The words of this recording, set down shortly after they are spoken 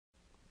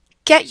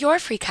Get your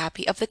free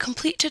copy of the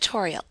complete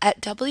tutorial at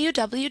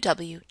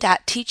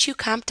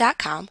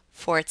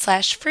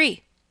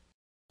www.teachucomp.com/free.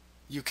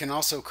 You can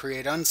also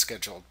create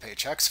unscheduled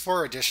paychecks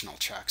for additional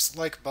checks,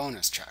 like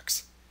bonus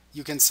checks.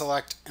 You can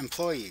select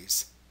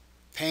Employees,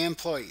 Pay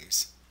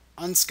Employees,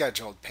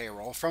 Unscheduled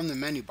Payroll from the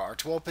menu bar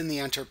to open the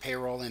Enter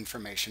Payroll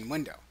Information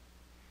window.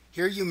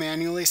 Here you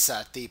manually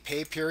set the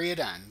pay period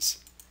ends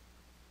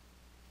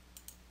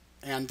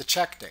and the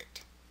check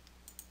date.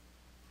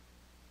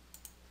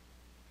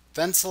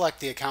 Then select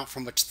the account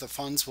from which the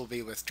funds will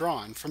be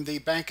withdrawn from the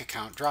Bank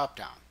Account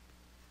drop-down.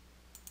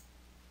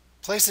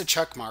 Place a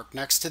check mark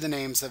next to the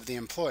names of the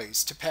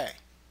employees to pay.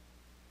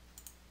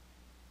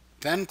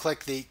 Then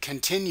click the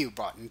Continue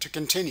button to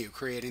continue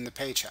creating the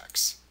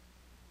paychecks.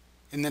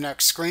 In the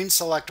next screen,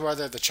 select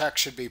whether the check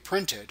should be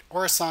printed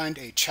or assigned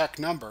a check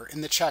number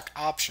in the Check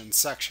Options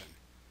section.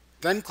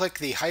 Then click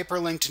the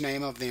hyperlinked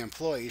name of the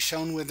employee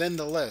shown within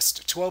the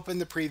list to open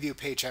the Preview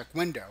Paycheck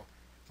window,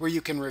 where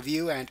you can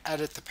review and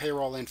edit the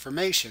payroll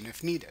information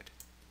if needed.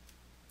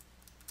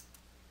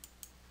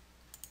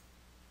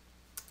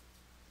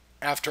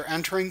 After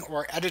entering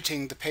or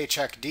editing the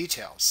paycheck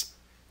details,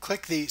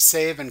 click the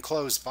Save and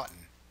Close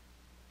button.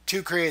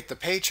 To create the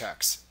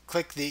paychecks,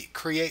 click the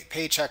Create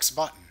Paychecks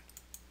button.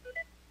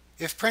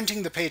 If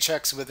printing the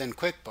paychecks within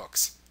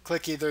QuickBooks,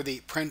 click either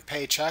the Print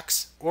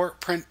Paychecks or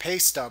Print Pay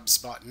Stubs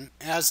button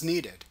as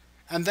needed,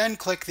 and then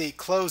click the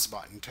Close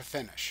button to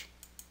finish.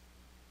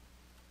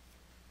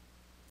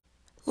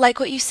 Like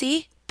what you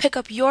see? Pick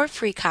up your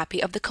free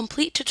copy of the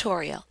complete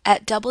tutorial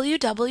at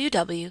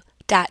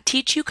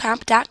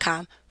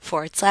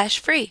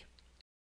www.teachucomp.com/free.